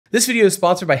This video is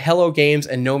sponsored by Hello Games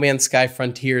and No Man's Sky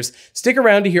Frontiers. Stick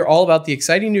around to hear all about the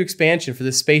exciting new expansion for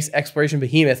this space exploration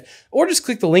behemoth, or just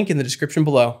click the link in the description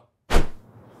below.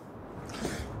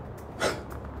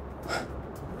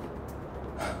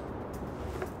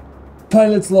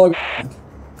 Pilot's log.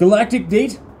 Galactic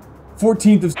date,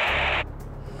 14th of...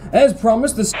 As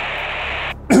promised,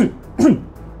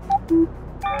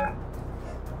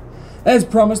 As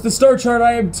promised, the star chart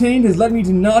I obtained has led me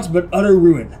to naught but utter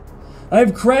ruin. I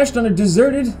have crashed on a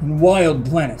deserted and wild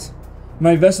planet.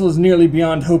 My vessel is nearly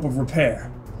beyond hope of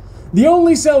repair. The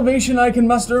only salvation I can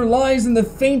muster lies in the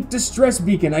faint distress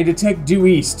beacon I detect due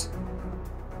east.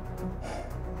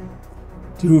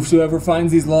 To whosoever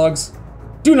finds these logs,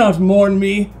 do not mourn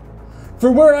me.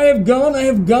 For where I have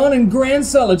gone in grand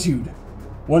solitude.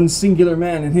 One singular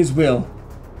man and his will,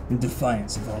 in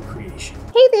defiance of all creation.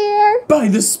 Hey there! By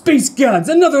the space gods,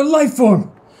 another life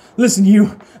form! Listen,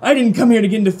 you, I didn't come here to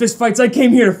get into fistfights, I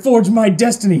came here to forge my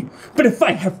destiny. But if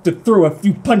I have to throw a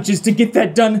few punches to get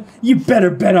that done, you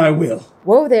better bet I will.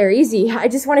 Whoa there, easy. I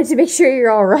just wanted to make sure you're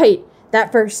alright.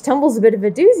 That first tumble's a bit of a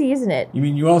doozy, isn't it? You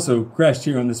mean you also crashed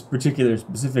here on this particular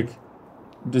specific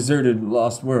deserted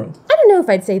lost world? I don't know if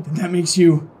I'd say That makes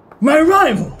you my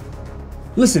rival!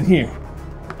 Listen here,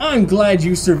 I'm glad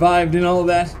you survived and all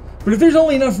that, but if there's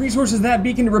only enough resources in that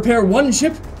beacon to repair one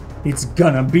ship, it's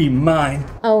gonna be mine.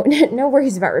 Oh, no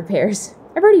worries about repairs.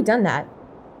 I've already done that.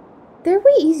 They're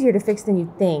way easier to fix than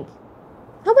you'd think.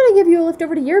 How about I give you a lift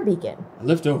over to your beacon? A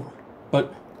lift over,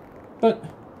 but,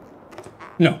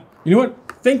 no. You know what?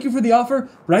 Thank you for the offer,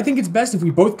 but I think it's best if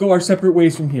we both go our separate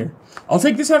ways from here. I'll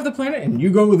take this half of the planet, and you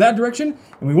go that direction,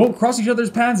 and we won't cross each other's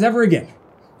paths ever again.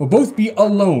 We'll both be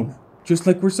alone, just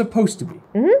like we're supposed to be.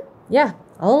 Mm-hmm. Yeah,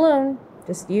 all alone.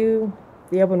 Just you,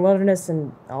 the open wilderness,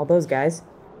 and all those guys.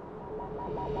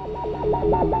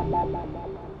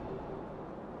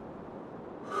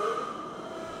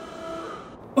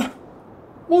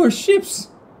 More ships!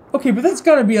 Okay, but that's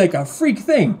gotta be like a freak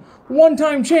thing.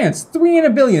 One-time chance, 3 in a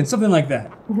billion, something like that.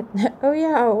 Oh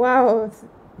yeah, wow.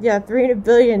 Yeah, 3 in a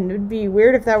billion. It would be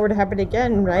weird if that were to happen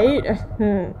again, right?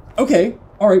 Okay,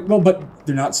 alright, well, but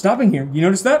they're not stopping here. You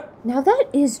notice that? Now that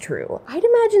is true. I'd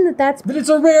imagine that that's... That it's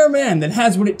a rare man that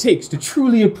has what it takes to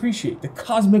truly appreciate the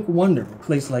cosmic wonder of a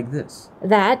place like this.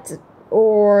 That,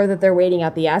 or that they're waiting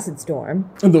out the acid storm.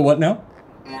 And the what now?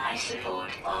 Life support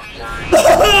offline.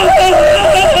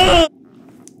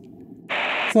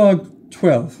 Fog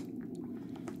 12.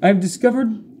 I've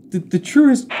discovered that the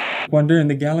truest wonder in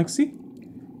the galaxy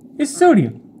is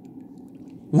sodium.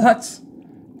 Lots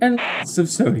and lots of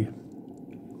sodium.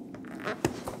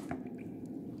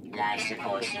 Life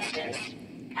support systems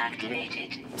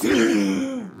activated.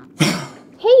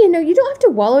 Hey, you don't have to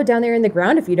wallow down there in the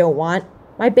ground if you don't want.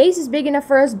 My base is big enough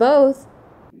for us both.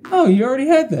 Oh, you already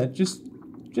had that, just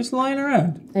lying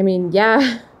around. I mean,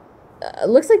 yeah.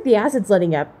 Looks like the acid's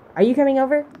letting up. Are you coming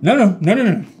over? No.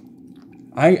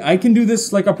 I can do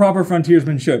this like a proper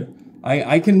frontiersman should.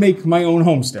 I can make my own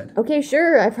homestead. Okay,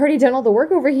 sure. I've already done all the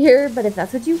work over here, but if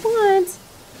that's what you want...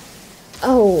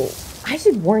 Oh, I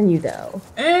should warn you, though.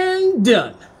 And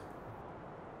done.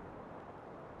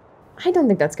 I don't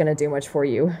think that's gonna do much for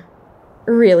you.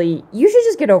 Really, you should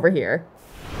just get over here.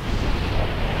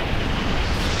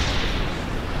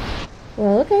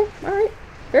 Well, okay, alright.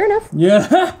 Fair enough.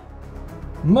 Yeah,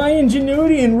 my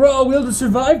ingenuity and raw will to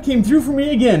survive came through for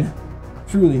me again.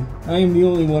 Truly, I am the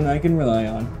only one I can rely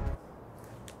on.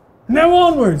 Now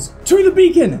onwards, to the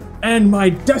beacon, and my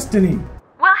destiny.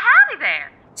 Well, howdy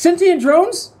there. Sentient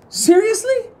drones?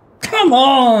 Seriously? Come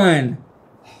on!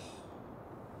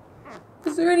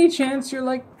 Is there any chance you're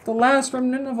like the last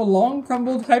remnant of a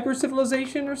long-crumbled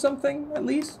hyper-civilization or something, at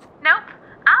least? Nope,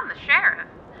 I'm the sheriff.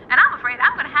 And I'm afraid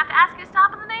I'm going to have to ask you to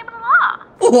stop in the name of the law.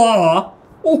 Law?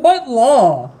 What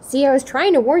law? See, I was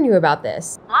trying to warn you about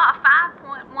this. Law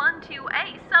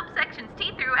 5.12a, subsections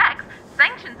T through X,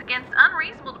 sanctions against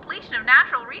unreasonable depletion of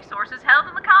natural resources held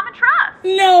in the common trust.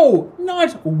 No!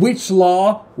 Not which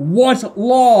law, what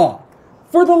law?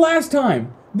 For the last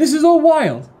time, this is a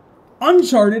wild,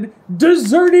 uncharted,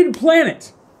 deserted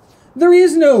planet. There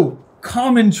is no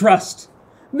common trust.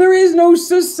 There is no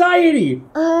society.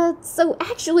 So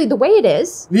actually the way it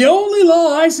is... The only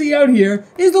law I see out here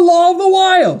is the law of the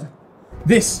wild.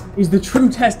 This is the true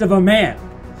test of a man.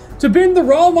 To bend the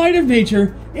raw might of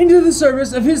nature into the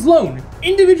service of his lone,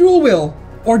 individual will,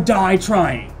 or die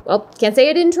trying. Well, can't say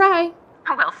I didn't try.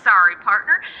 Well, sorry,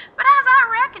 partner, but as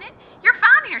I reckon it, you're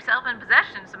finding yourself in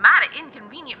possession of some mighty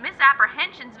inconvenient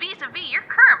misapprehensions vis-a-vis your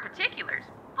current particulars.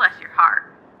 Bless your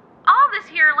heart. All this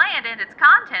here land and its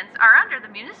contents are under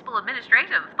the municipal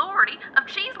administrative authority of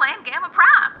Cheeseland Gamma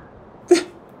Prime.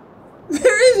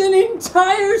 There is an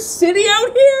entire city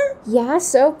out here? Yeah,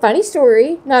 so funny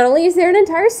story. Not only is there an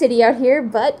entire city out here,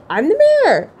 but I'm the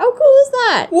mayor. How cool is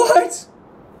that? What?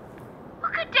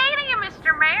 Well, good day to you,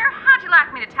 Mr. Mayor. How'd you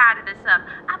like me to tidy this up?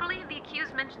 I believe the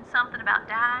accused mentioned something about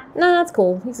dying. Nah, that's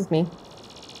cool. He's with me.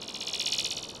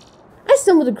 I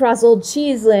stumbled across old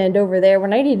Cheeseland over there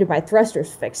when I needed my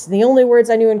thrusters fixed. The only words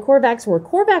I knew in Corvax were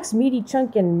Corvax, Meaty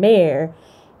Chunk, and Mayor.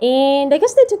 And I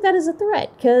guess they took that as a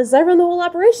threat, because I run the whole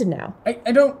operation now.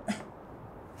 I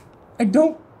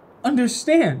don't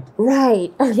understand.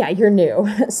 Right. Oh yeah, you're new.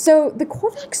 So the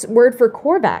Corvax word for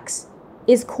Corvax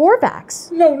is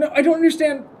Corvax. No, I don't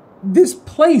understand this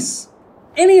place.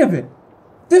 Any of it.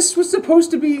 This was supposed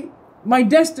to be my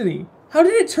destiny. How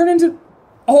did it turn into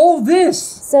all this?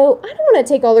 So I don't want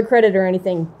to take all the credit or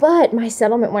anything, but my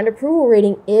settlement wide approval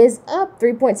rating is up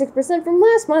 3.6% from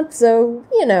last month, so,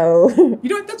 you know. You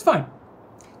know what? That's fine.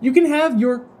 You can have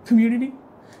your community,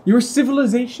 your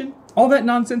civilization, all that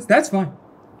nonsense. That's fine.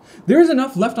 There is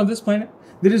enough left on this planet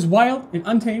that is wild and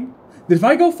untamed that if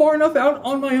I go far enough out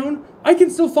on my own, I can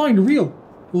still find real,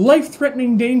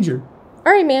 life-threatening danger.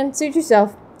 All right, man, suit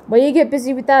yourself. While you get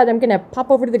busy with that, I'm gonna pop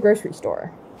over to the grocery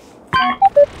store.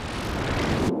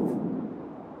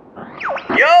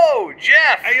 Yo,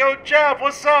 Jeff! Hey, yo, Jeff,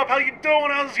 what's up? How you doing?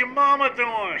 How's your mama doing?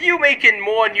 Are you making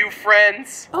more new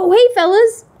friends? Oh, hey,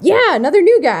 fellas. Yeah, another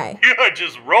new guy. Yeah,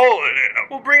 just rolling in them.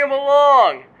 We'll bring him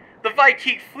along. The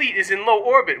Vykeek fleet is in low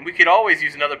orbit, and we could always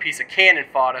use another piece of cannon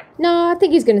fodder. No, I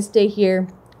think he's gonna stay here.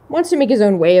 Wants to make his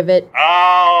own way of it.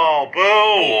 Oh, boo!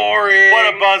 Boring.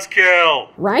 What a buzzkill!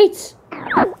 Right?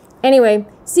 Anyway,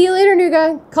 see you later, new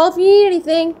guy. Call if you need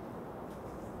anything.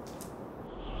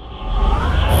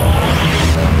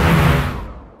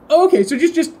 Okay, so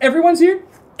just everyone's here?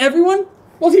 Everyone?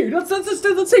 Well, here,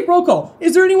 let's take roll call.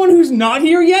 Is there anyone who's not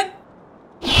here yet?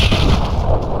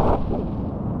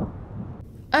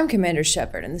 I'm Commander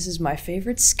Shepard, and this is my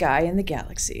favorite sky in the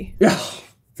galaxy. Yeah,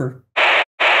 for...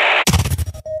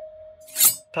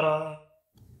 Ta-da!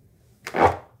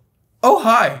 Oh,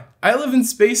 hi. I live in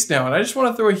space now, and I just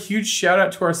want to throw a huge shout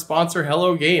out to our sponsor,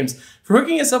 Hello Games, for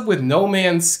hooking us up with No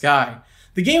Man's Sky.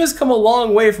 The game has come a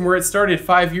long way from where it started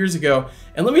 5 years ago,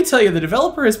 and let me tell you, the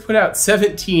developer has put out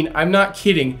 17, I'm not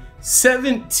kidding,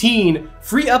 17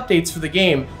 free updates for the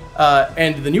game,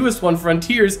 and the newest one,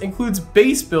 Frontiers, includes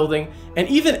base building and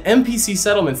even NPC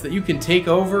settlements that you can take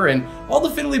over, and all the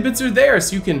fiddly bits are there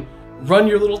so you can run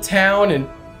your little town and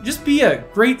just be a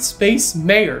great space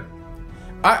mayor.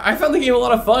 I found the game a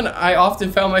lot of fun. I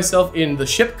often found myself in the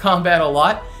ship combat a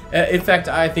lot. In fact,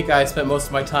 I think I spent most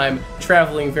of my time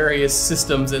traveling various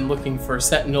systems and looking for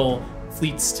Sentinel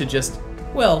fleets to just,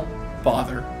 well,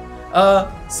 bother.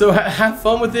 So have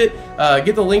fun with it.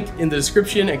 Get the link in the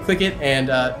description and click it and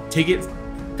take it.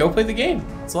 Go play the game.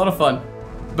 It's a lot of fun.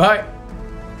 Bye.